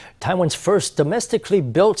Taiwan's first domestically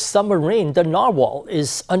built submarine, the Narwhal,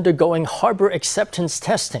 is undergoing harbor acceptance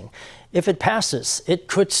testing. If it passes, it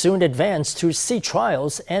could soon advance to sea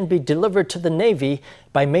trials and be delivered to the Navy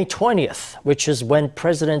by May 20th, which is when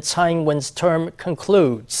President Tsai Ing-wen's term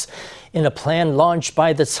concludes. In a plan launched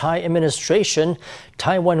by the Tsai administration,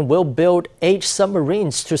 Taiwan will build 8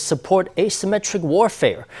 submarines to support asymmetric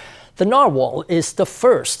warfare. The Narwhal is the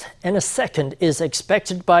first, and a second is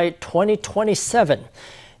expected by 2027.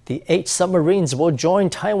 The 8 submarines will join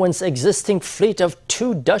Taiwan's existing fleet of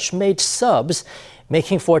 2 Dutch-made subs,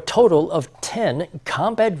 making for a total of 10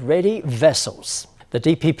 combat-ready vessels. The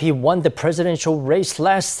DPP won the presidential race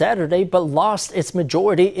last Saturday but lost its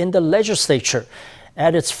majority in the legislature.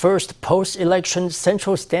 At its first post-election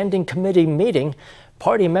Central Standing Committee meeting,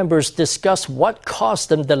 party members discussed what cost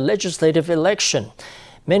them the legislative election.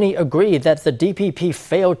 Many agree that the DPP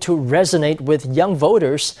failed to resonate with young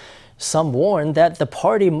voters. Some warn that the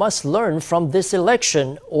party must learn from this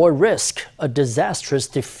election or risk a disastrous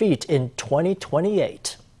defeat in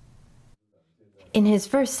 2028. In his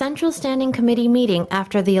first Central Standing Committee meeting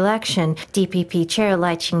after the election, DPP Chair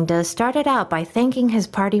Lai Ching-te started out by thanking his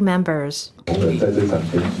party members.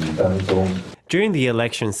 During the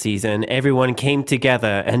election season, everyone came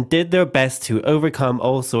together and did their best to overcome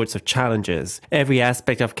all sorts of challenges. Every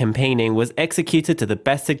aspect of campaigning was executed to the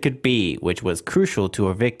best it could be, which was crucial to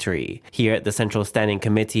our victory. Here at the Central Standing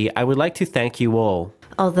Committee, I would like to thank you all.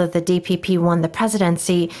 Although the DPP won the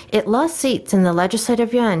presidency, it lost seats in the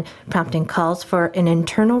Legislative Yuan, prompting calls for an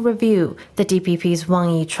internal review. The DPP's Wang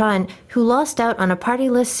Yichuan, who lost out on a party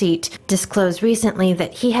list seat, disclosed recently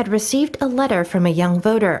that he had received a letter from a young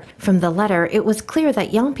voter. From the letter, it was clear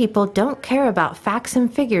that young people don't care about facts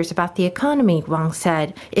and figures about the economy, Wang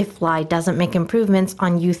said. If Lai doesn't make improvements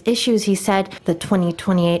on youth issues, he said, the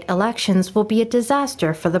 2028 elections will be a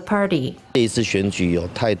disaster for the party. There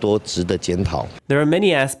are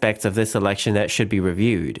many aspects of this election that should be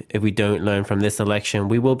reviewed. If we don't learn from this election,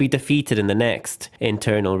 we will be defeated in the next.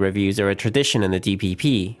 Internal reviews are a tradition in the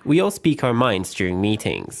DPP. We all speak our minds during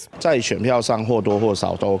meetings.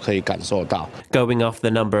 Going off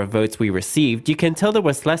the number of votes we received, you can tell there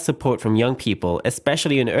was less support from young people,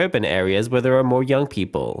 especially in urban areas where there are more young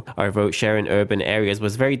people. Our vote share in urban areas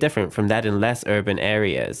was very different from that in less urban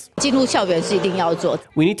areas. We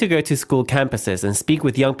need to go to school campuses and speak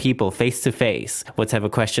with young people face to face. Whatever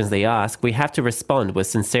questions they ask, we have to respond with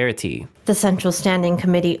sincerity. The Central Standing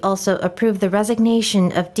Committee also approved the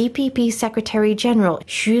resignation of DPP Secretary General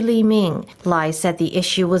Xu Liming. Lai said the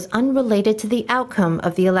issue was unrelated to the outcome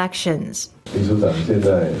of the elections.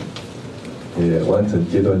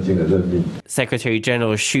 Secretary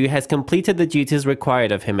General Xu has completed the duties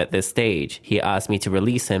required of him at this stage. He asked me to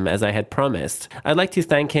release him as I had promised. I'd like to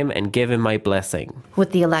thank him and give him my blessing.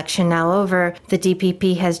 With the election now over, the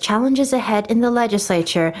DPP has challenges ahead in the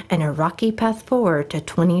legislature and a rocky path forward to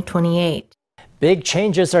 2028. Big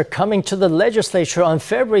changes are coming to the legislature on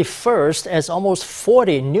February 1st as almost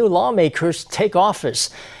 40 new lawmakers take office.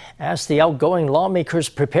 As the outgoing lawmakers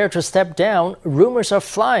prepare to step down, rumors are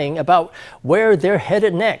flying about where they're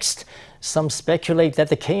headed next. Some speculate that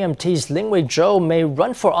the KMT's Lin Wei-zhou may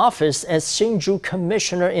run for office as Hsinchu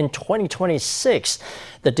Commissioner in 2026.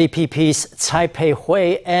 The DPP's Tsai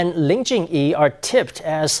Pei-hui and Lin Jing-yi are tipped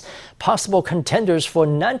as possible contenders for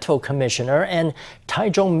Nantou Commissioner and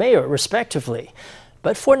Taichung Mayor, respectively.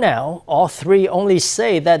 But for now, all three only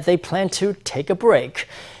say that they plan to take a break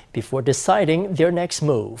before deciding their next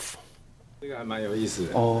move.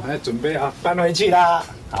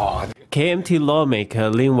 KMT lawmaker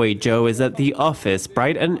Lin Wei-zhou is at the office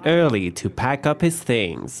bright and early to pack up his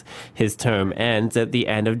things. His term ends at the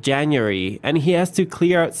end of January, and he has to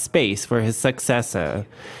clear out space for his successor.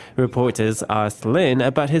 Reporters asked Lin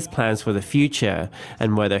about his plans for the future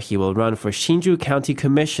and whether he will run for Hsinchu County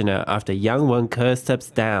Commissioner after Yang Wen-ke steps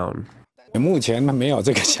down.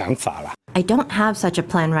 I don't have such a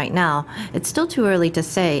plan right now. It's still too early to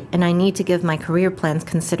say, and I need to give my career plans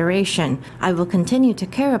consideration. I will continue to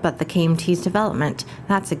care about the KMT's development.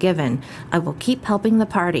 That's a given. I will keep helping the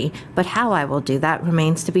party, but how I will do that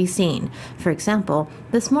remains to be seen. For example,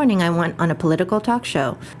 this morning I went on a political talk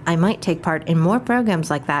show. I might take part in more programs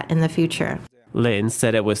like that in the future. Lin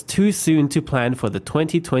said it was too soon to plan for the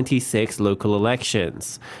 2026 local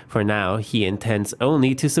elections. For now, he intends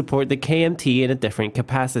only to support the KMT in a different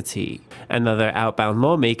capacity. Another outbound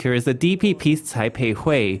lawmaker is the DPP's Tsai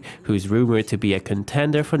Pei-hui, who's rumored to be a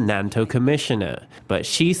contender for Nantou Commissioner. But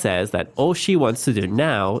she says that all she wants to do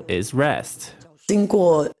now is rest.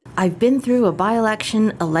 I've been through a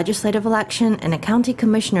by-election, a legislative election, and a county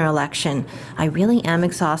commissioner election. I really am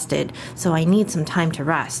exhausted, so I need some time to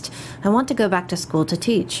rest. I want to go back to school to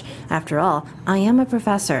teach. After all, I am a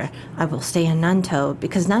professor. I will stay in Nantou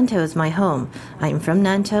because Nantou is my home. I am from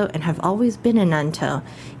Nantou and have always been in Nantou.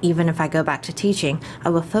 Even if I go back to teaching, I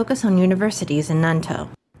will focus on universities in Nantou.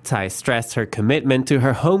 Tsai stressed her commitment to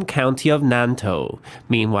her home county of Nantou.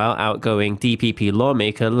 Meanwhile, outgoing DPP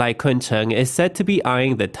lawmaker Lai Kun-cheng is said to be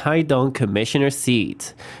eyeing the Taidong commissioner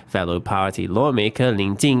seat. Fellow party lawmaker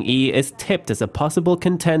Lin Jingyi is tipped as a possible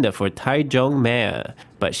contender for Taichung mayor,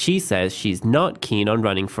 but she says she's not keen on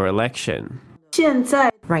running for election.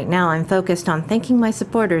 Right now, I'm focused on thanking my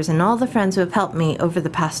supporters and all the friends who have helped me over the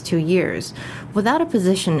past 2 years. Without a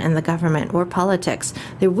position in the government or politics,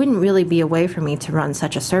 there wouldn't really be a way for me to run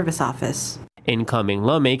such a service office. Incoming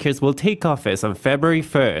lawmakers will take office on February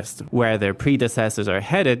 1st. Where their predecessors are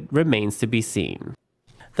headed remains to be seen.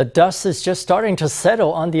 The dust is just starting to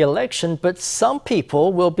settle on the election, but some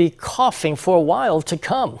people will be coughing for a while to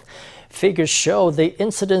come. Figures show the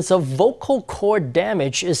incidence of vocal cord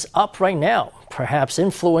damage is up right now, perhaps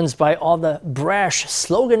influenced by all the brash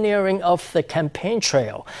sloganeering of the campaign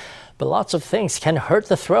trail. But lots of things can hurt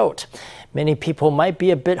the throat. Many people might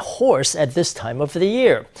be a bit hoarse at this time of the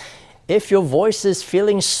year. If your voice is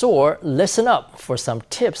feeling sore, listen up for some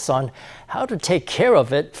tips on how to take care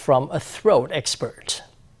of it from a throat expert.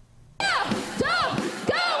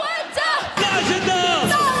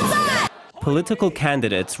 Political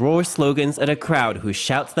candidates roar slogans at a crowd who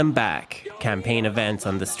shouts them back. Campaign events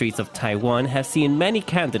on the streets of Taiwan have seen many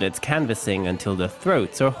candidates canvassing until their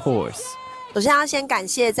throats are hoarse. 首先要先感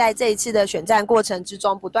谢在这一次的选战过程之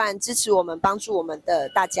中不断支持我们、帮助我们的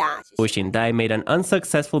大家。Wu Xindai made an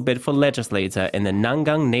unsuccessful bid for legislator in the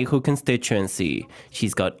Nangang Nehu constituency.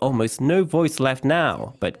 She's got almost no voice left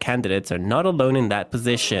now, but candidates are not alone in that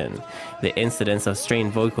position. The incidence of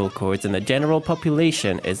strained vocal cords in the general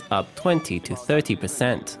population is up 20 to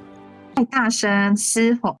 30%. 太大声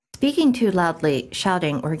嘶吼 Speaking too loudly,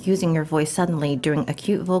 shouting, or using your voice suddenly during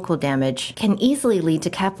acute vocal damage can easily lead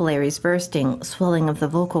to capillaries bursting, swelling of the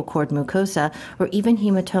vocal cord mucosa, or even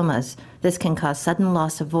hematomas. This can cause sudden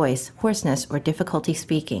loss of voice, hoarseness, or difficulty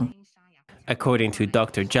speaking. According to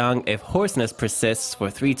Dr. Zhang, if hoarseness persists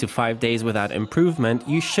for 3 to 5 days without improvement,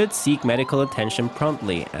 you should seek medical attention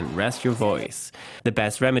promptly and rest your voice. The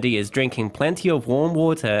best remedy is drinking plenty of warm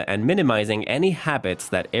water and minimizing any habits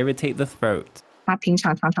that irritate the throat. 他平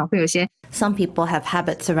常常常会有些 Some people have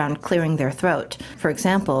habits around clearing their throat. For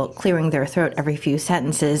example, clearing their throat every few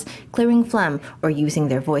sentences, clearing phlegm, or using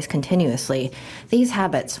their voice continuously. These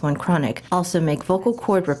habits, when chronic, also make vocal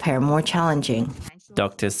cord repair more challenging.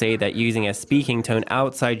 Doctors say that using a speaking tone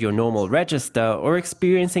outside your normal register or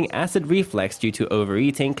experiencing acid reflux due to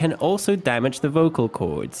overeating can also damage the vocal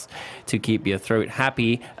cords. To keep your throat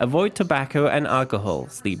happy, avoid tobacco and alcohol,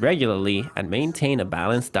 sleep regularly, and maintain a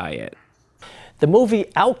balanced diet. The movie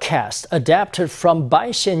Outcast, adapted from Bai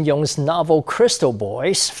Xianyong's novel Crystal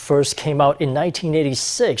Boys, first came out in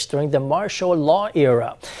 1986 during the martial law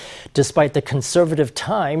era. Despite the conservative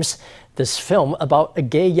times, this film about a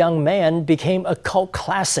gay young man became a cult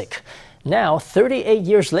classic. Now, 38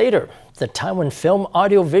 years later, the Taiwan Film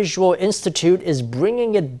Audiovisual Institute is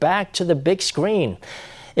bringing it back to the big screen.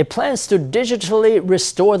 It plans to digitally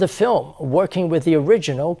restore the film, working with the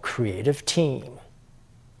original creative team.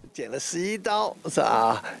 剪了11刀是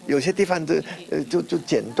啊，有些地方就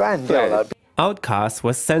剪断掉了。 Outcast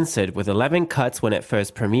was censored with 11 cuts when it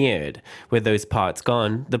first premiered. With those parts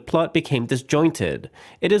gone, the plot became disjointed.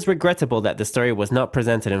 It is regrettable that the story was not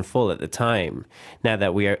presented in full at the time. Now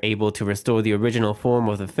that we are able to restore the original form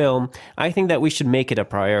of the film, I think that we should make it a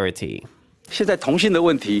priority. 现在同性的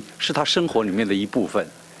问题是他生活里面的一部分，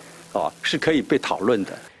是可以被讨论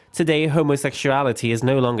的。 Today, homosexuality is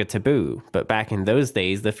no longer taboo, but back in those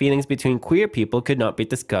days, the feelings between queer people could not be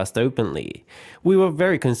discussed openly. We were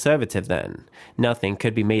very conservative then. Nothing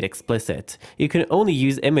could be made explicit. You could only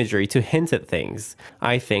use imagery to hint at things.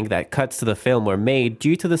 I think that cuts to the film were made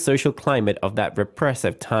due to the social climate of that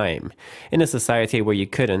repressive time. In a society where you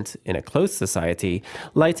couldn't, in a closed society,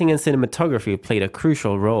 lighting and cinematography played a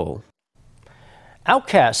crucial role.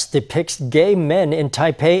 Outcast depicts gay men in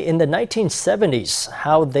Taipei in the 1970s,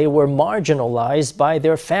 how they were marginalized by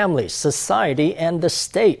their families, society, and the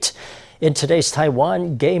state. In today's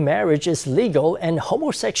Taiwan, gay marriage is legal and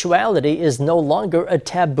homosexuality is no longer a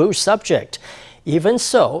taboo subject. Even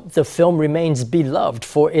so, the film remains beloved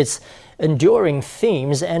for its enduring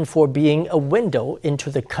themes and for being a window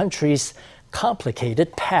into the country's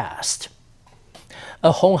complicated past.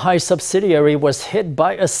 A Honghai subsidiary was hit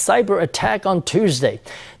by a cyber attack on Tuesday.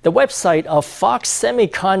 The website of Fox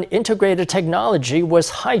Semicon Integrated Technology was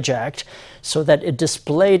hijacked so that it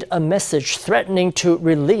displayed a message threatening to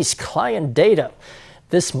release client data.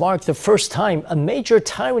 This marked the first time a major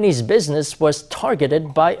Taiwanese business was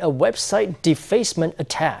targeted by a website defacement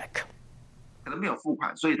attack. 可能没有付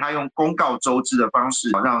款，所以他用公告周知的方式，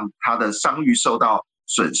让他的商誉受到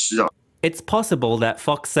损失。 It's possible that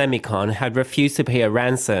Fox Semicon had refused to pay a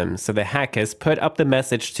ransom, so the hackers put up the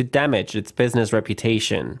message to damage its business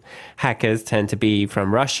reputation. Hackers tend to be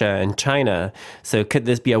from Russia and China, so could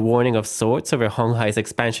this be a warning of sorts over Honghai's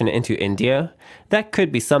expansion into India? That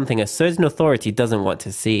could be something a certain authority doesn't want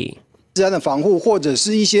to see. 治安的防护或者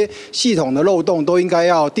是一些系统的漏洞都应该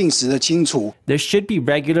要定时的清除。 There should be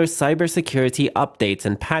regular cybersecurity updates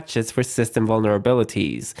and patches for system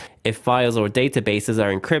vulnerabilities. If files or databases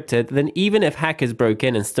are encrypted, then even if hackers broke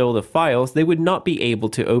in and stole the files, they would not be able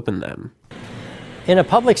to open them. In a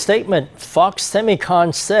public statement, Fox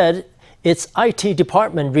Semicon said its IT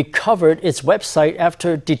department recovered its website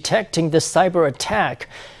after detecting the cyber attack.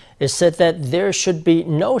 It said that there should be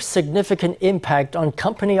no significant impact on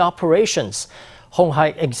company operations.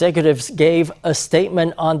 Honghai executives gave a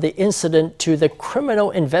statement on the incident to the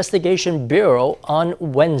Criminal Investigation Bureau on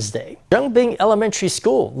Wednesday. Zhengbing Elementary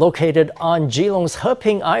School, located on Keelung's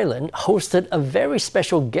Heping Island, hosted a very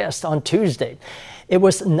special guest on Tuesday. It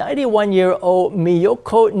was 91-year-old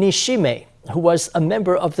Miyoko Nishime, who was a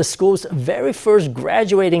member of the school's very first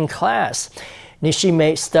graduating class.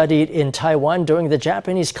 Nishime studied in Taiwan during the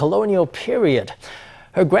Japanese colonial period.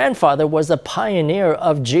 Her grandfather was a pioneer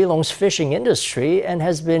of Keelung's fishing industry and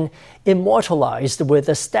has been immortalized with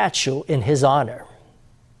a statue in his honor.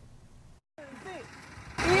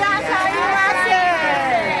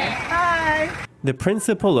 The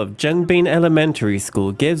principal of Zhengbing Elementary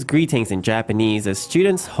School gives greetings in Japanese as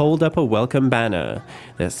students hold up a welcome banner.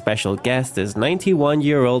 The special guest is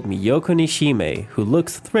 91-year-old Miyoko Nishime, who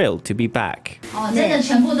looks thrilled to be back.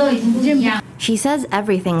 She says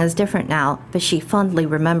everything is different now, but she fondly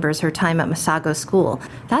remembers her time at Masago School.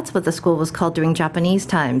 That's what the school was called during Japanese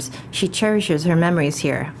times. She cherishes her memories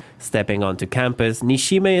here. Stepping onto campus,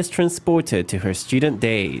 Nishime is transported to her student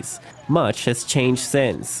days. Much has changed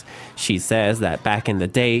since. She says that back in the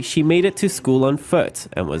day, she made it to school on foot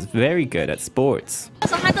and was very good at sports.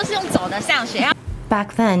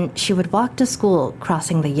 Back then, she would walk to school,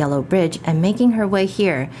 crossing the Yellow Bridge and making her way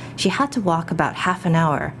here. She had to walk about half an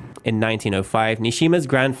hour. In 1905, Nishime's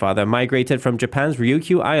grandfather migrated from Japan's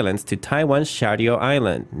Ryukyu Islands to Taiwan's Shariou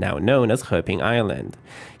Island, now known as Heping Island.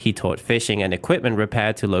 He taught fishing and equipment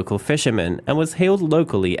repair to local fishermen and was hailed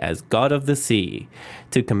locally as God of the Sea.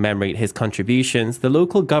 To commemorate his contributions, the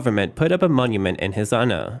local government put up a monument in his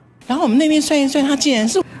honor.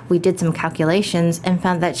 We did some calculations and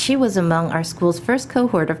found that she was among our school's first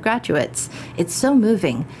cohort of graduates. It's so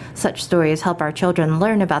moving. Such stories help our children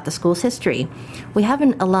learn about the school's history. We have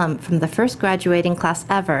an alum from the first graduating class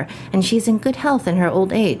ever, and she's in good health in her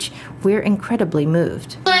old age. We're incredibly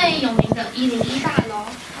moved.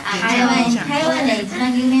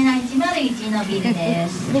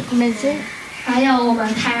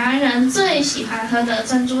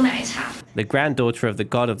 The granddaughter of the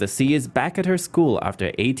God of the Sea is back at her school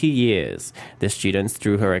after 80 years. The students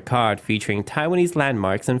threw her a card featuring Taiwanese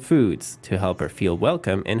landmarks and foods to help her feel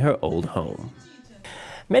welcome in her old home.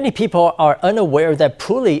 Many people are unaware that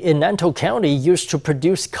Puli in Nantou County used to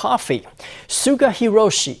produce coffee. Suga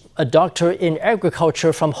Hiroshi, a doctor in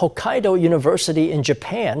agriculture from Hokkaido University in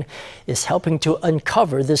Japan, is helping to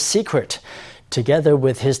uncover this secret. Together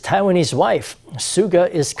with his Taiwanese wife, Suga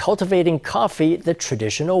is cultivating coffee the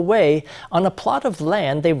traditional way on a plot of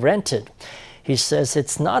land they rented. He says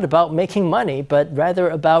it's not about making money, but rather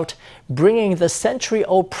about bringing the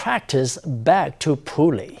century-old practice back to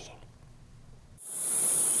Puli.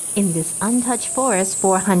 In this untouched forest,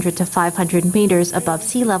 400 to 500 meters above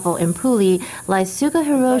sea level in Puli, lies Suga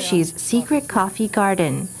Hiroshi's secret coffee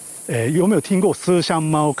garden. 有没有听过麝香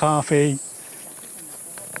猫咖啡？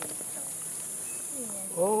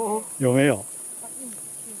有没有？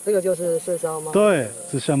这个就是麝香猫。对，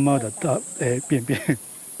麝香猫的便便，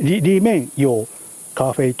里面有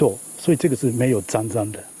咖啡豆，所以这个是没有脏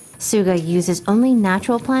脏的。 Suga uses only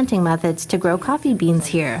natural planting methods to grow coffee beans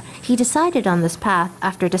here. He decided on this path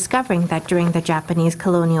after discovering that during the Japanese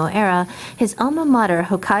colonial era, his alma mater,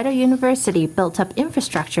 Hokkaido University, built up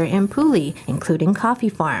infrastructure in Puli, including coffee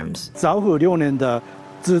farms. 昭和6年的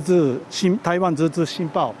台湾自治新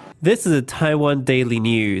报 This is a Taiwan Daily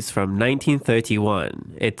News from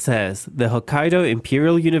 1931. It says, the Hokkaido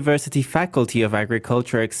Imperial University Faculty of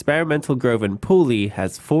Agriculture Experimental Grove in Puli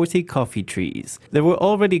has 40 coffee trees. There were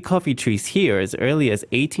already coffee trees here as early as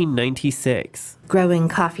 1896. Growing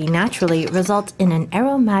coffee naturally results in an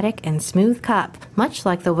aromatic and smooth cup, much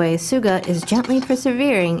like the way Suga is gently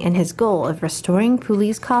persevering in his goal of restoring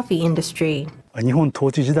Puli's coffee industry. 日本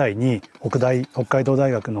統治時代に北海道大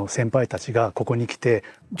学の先輩たちがここに来て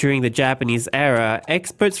During the Japanese era,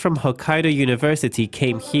 experts from Hokkaido University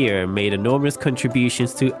came here and made enormous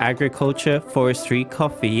contributions to agriculture, forestry,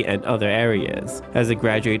 coffee, and other areas. As a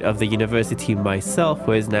graduate of the university myself,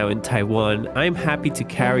 who is now in Taiwan, I'm happy to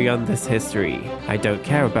carry on this history. I don't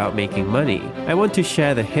care about making money. I want to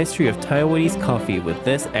share the history of Taiwanese coffee with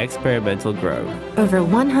this experimental grove. Over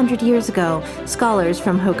 100 years ago, scholars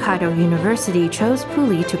from Hokkaido University chose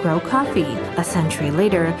Puli to grow coffee. A century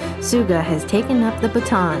later, Suga has taken up the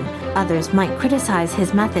baton. Others might criticize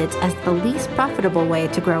his methods as the least profitable way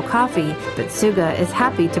to grow coffee, but Suga is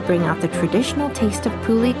happy to bring out the traditional taste of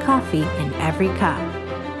Puli coffee in every cup.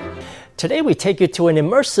 Today we take you to an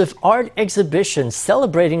immersive art exhibition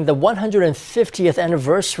celebrating the 150th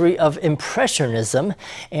anniversary of Impressionism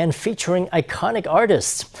and featuring iconic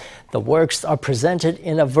artists. The works are presented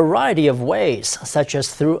in a variety of ways, such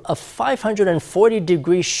as through a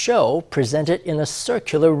 540-degree show presented in a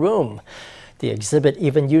circular room. The exhibit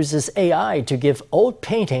even uses AI to give old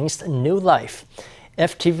paintings new life.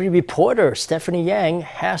 FTV reporter Stephanie Yang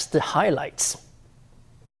has the highlights.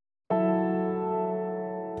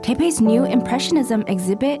 Taipei's new Impressionism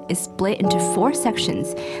exhibit is split into 4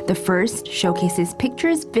 sections. The first showcases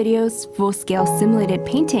pictures, videos, full-scale simulated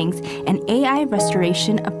paintings, and AI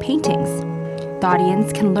restoration of paintings. The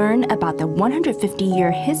audience can learn about the 150-year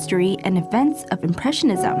history and events of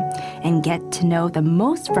Impressionism and get to know the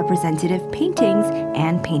most representative paintings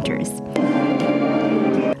and painters.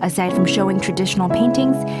 Aside from showing traditional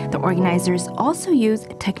paintings, the organizers also use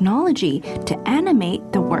technology to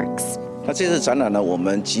animate the works. In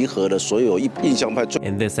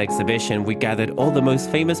this exhibition, we gathered all the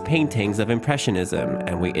most famous paintings of Impressionism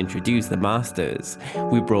and we introduced the masters.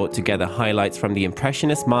 We brought together highlights from the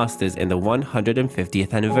Impressionist masters in the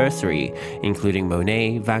 150th anniversary, including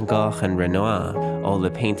Monet, Van Gogh, and Renoir. All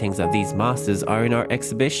the paintings of these masters are in our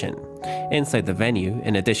exhibition. Inside the venue,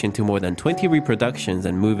 in addition to more than 20 reproductions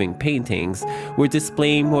and moving paintings, we're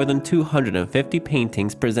displaying more than 250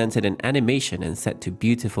 paintings presented in animation and set to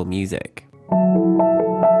beautiful music.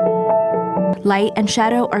 Light and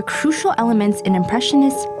shadow are crucial elements in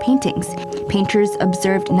Impressionist paintings. Painters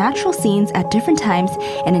observed natural scenes at different times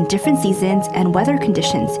and in different seasons and weather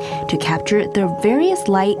conditions to capture the various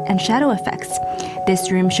light and shadow effects.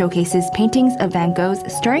 This room showcases paintings of Van Gogh's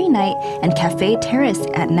Starry Night and Café Terrace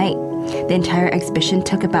at Night. The entire exhibition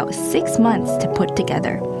took about 6 months to put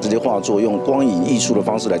together.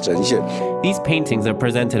 These paintings are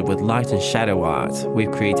presented with light and shadow art. We've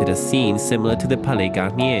created a scene similar to the Palais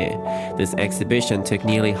Garnier. This exhibition took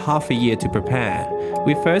nearly half a year to prepare.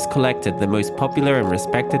 We first collected the most popular and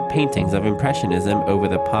respected paintings of Impressionism over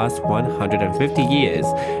the past 150 years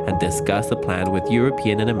and discussed the plan with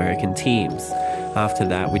European and American teams. After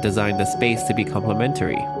that, we designed the space to be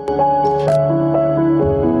complementary.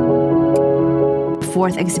 The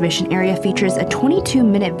fourth exhibition area features a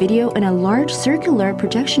 22-minute video in a large circular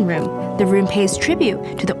projection room. The room pays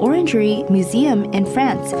tribute to the Orangerie Museum in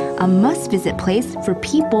France, a must-visit place for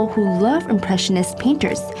people who love Impressionist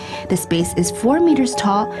painters. The space is 4 meters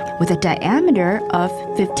tall with a diameter of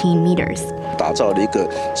 15 meters.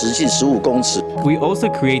 We also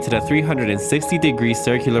created a 360-degree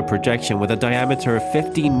circular projection with a diameter of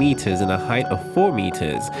 15 meters and a height of 4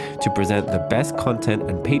 meters to present the best content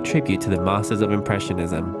and pay tribute to the masters of Impressionism.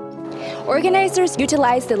 Organizers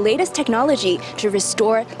utilized the latest technology to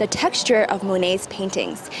restore the texture of Monet's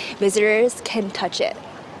paintings. Visitors can touch it.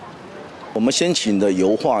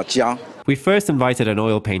 We first invited an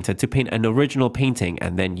oil painter to paint an original painting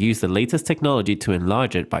and then used the latest technology to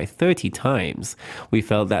enlarge it by 30 times. We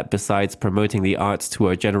felt that besides promoting the arts to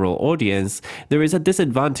our general audience, there is a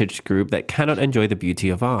disadvantaged group that cannot enjoy the beauty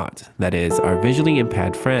of art, that is, our visually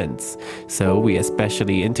impaired friends. So we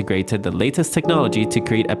especially integrated the latest technology to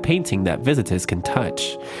create a painting that visitors can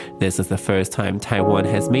touch. This is the first time Taiwan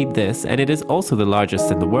has made this, and it is also the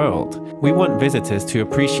largest in the world. We want visitors to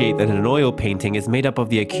appreciate that an oil painting is made up of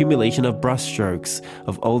the accumulation of brushstrokes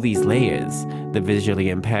of all these layers. The visually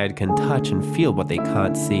impaired can touch and feel what they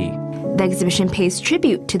can't see. The exhibition pays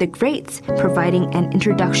tribute to the greats, providing an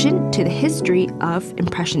introduction to the history of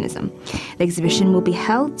Impressionism. The exhibition will be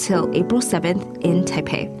held till April 7th in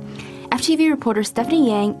Taipei. FTV reporter Stephanie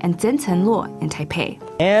Yang and Zhen Luo in Taipei.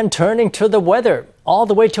 And turning to the weather, all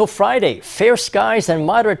the way till Friday, fair skies and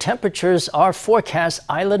moderate temperatures are forecast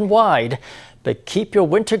island-wide. But keep your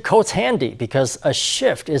winter coats handy because a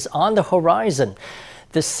shift is on the horizon.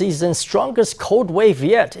 This season's strongest cold wave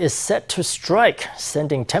yet is set to strike,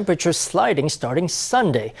 sending temperatures sliding starting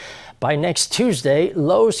Sunday. By next Tuesday,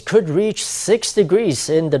 lows could reach 6 degrees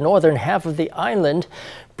in the northern half of the island,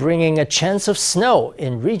 bringing a chance of snow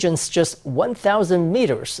in regions just 1,000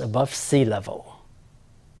 meters above sea level.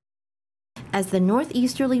 As the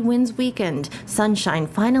northeasterly winds weakened, sunshine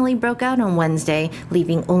finally broke out on Wednesday,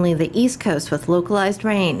 leaving only the east coast with localized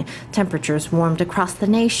rain. Temperatures warmed across the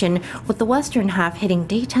nation, with the western half hitting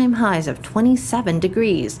daytime highs of 27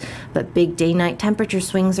 degrees. But big day-night temperature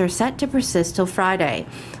swings are set to persist till Friday.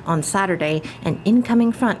 On Saturday, an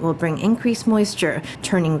incoming front will bring increased moisture,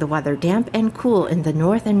 turning the weather damp and cool in the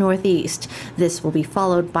north and northeast. This will be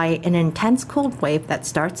followed by an intense cold wave that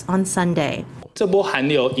starts on Sunday. This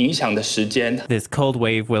cold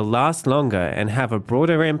wave will last longer and have a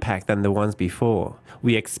broader impact than the ones before.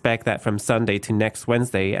 We expect that from Sunday to next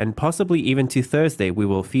Wednesday and possibly even to Thursday we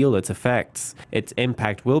will feel its effects. Its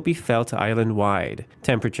impact will be felt island-wide.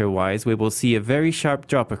 Temperature-wise, we will see a very sharp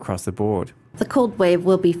drop across the board. The cold wave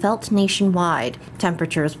will be felt nationwide.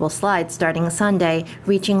 Temperatures will slide starting Sunday,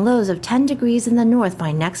 reaching lows of 10 degrees in the north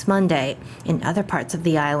by next Monday. In other parts of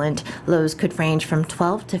the island, lows could range from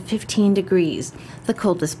 12 to 15 degrees. The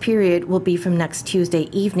coldest period will be from next Tuesday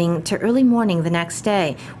evening to early morning the next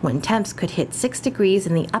day, when temps could hit 6 degrees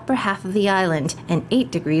in the upper half of the island and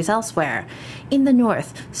 8 degrees elsewhere. In the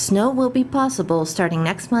north, snow will be possible starting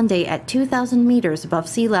next Monday at 2,000 meters above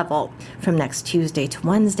sea level. From next Tuesday to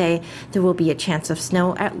Wednesday, there will be a chance of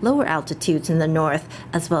snow at lower altitudes in the north,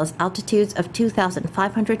 as well as altitudes of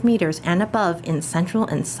 2,500 meters and above in central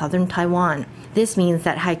and southern Taiwan. This means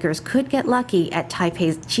that hikers could get lucky at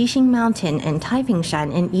Taipei's Qixing Mountain and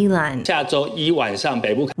Taipingshan in Yilan.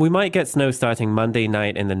 We might get snow starting Monday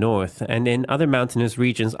night in the north and in other mountainous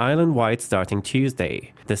regions island-wide starting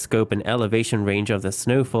Tuesday. The scope and elevation range of the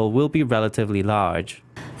snowfall will be relatively large.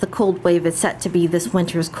 The cold wave is set to be this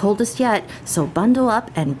winter's coldest yet, so bundle up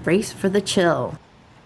and brace for the chill.